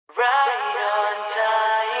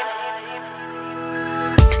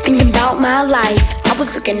about my life. I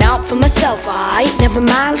was looking out for myself, alright. Never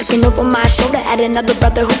mind looking over my shoulder at another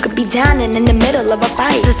brother who could be down and in the middle of a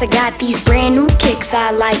fight. Plus I got these brand new kicks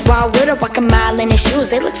I like. Wild Widow, walk a mile in his shoes.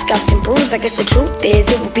 They look scuffed and bruised. I guess the truth is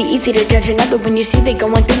it would be easy to judge another when you see they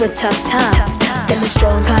going through a tough time. Then the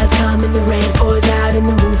storm clouds come and the rain pours out and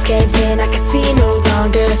the roof caves in. I can see no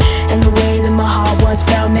longer, and the way that my heart once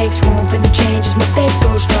felt makes room for the changes. My faith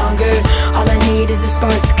grows stronger. All I need is a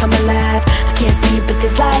spark to come alive. I can't see it, but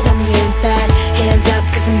there's light on the inside. Hands up,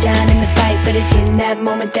 cause I'm down in the fight. But it's in that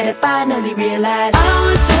moment that I finally realized I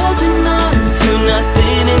was holding on to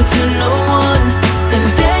nothing and to no one, and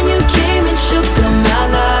then you came and shook up my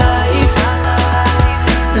life.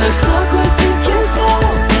 The clock was ticking slow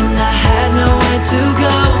and I had nowhere to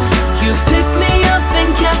go. You picked me up and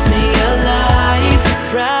kept me alive.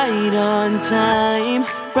 Right on time,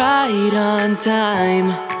 right on time,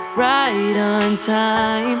 right on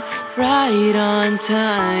time, right on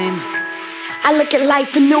time. I look at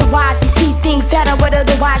life in new eyes and see things that I would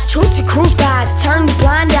otherwise choose to cruise by. Turn the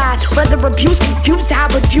blind eye, whether abuse, confused, I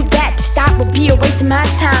would view that. To stop would be a waste of my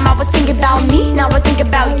time. I was thinking about me, now I think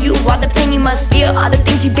about you. All the pain you must feel, all the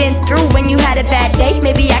things you've been through when you had a bad day.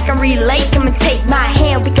 Maybe I can relate, come and take my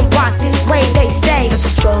hand, we can walk this way, they say. But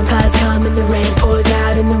the storm clouds come and the rain pours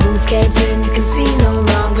out and the roof caves in. You can see no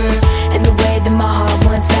longer, and the way that my heart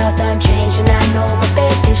once felt unchanged. And I know my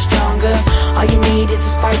faith is stronger. All you need is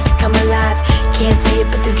a spark to come alive. Can't see it,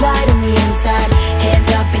 but there's light on the inside. Hands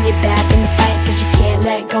up and you're back in the fight, cause you can't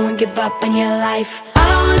let go and give up on your life. I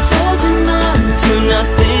was holding on to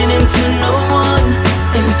nothing and to no one,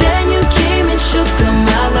 and then you came and shook up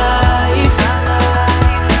my life.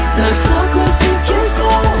 The clock was ticking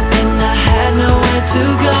slow and I had nowhere to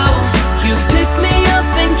go. You picked me up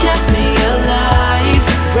and kept me alive.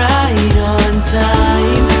 Right on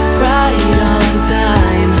time, right on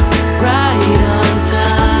time, right on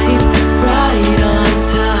time, right on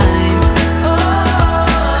time.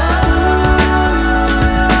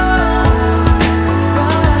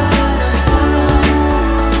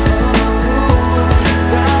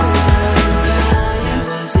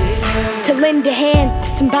 To lend a hand to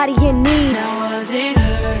somebody in need. Now was it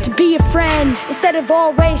her? To be a friend instead of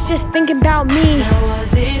always just thinking about me. Now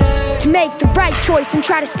was it her? To make the right choice and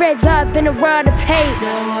try to spread love in a world of hate.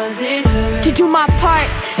 Now was it her? To do my part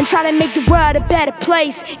and try to make the world a better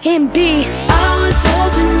place. MB. I was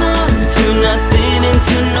holding on to nothing and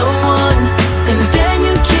to no one, and then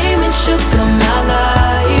you came and shook up my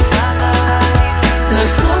life.